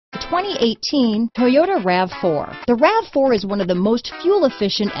2018 Toyota RAV4. The RAV4 is one of the most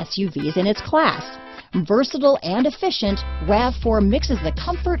fuel-efficient SUVs in its class. Versatile and efficient, RAV4 mixes the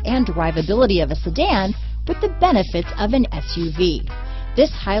comfort and drivability of a sedan with the benefits of an SUV.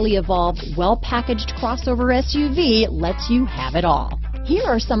 This highly evolved, well-packaged crossover SUV lets you have it all. Here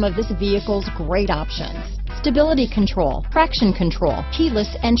are some of this vehicle's great options: stability control, traction control, keyless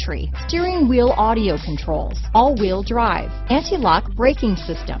entry, steering wheel audio controls, all-wheel drive, anti-lock braking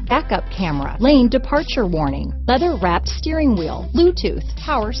system, backup camera, lane departure warning, leather-wrapped steering wheel, Bluetooth,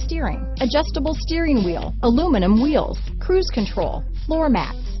 power steering, adjustable steering wheel, aluminum wheels, cruise control, floor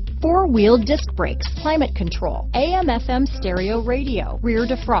mats, four-wheel disc brakes, climate control, AM/FM stereo radio, rear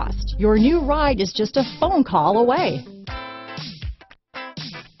defrost. Your new ride is just a phone call away.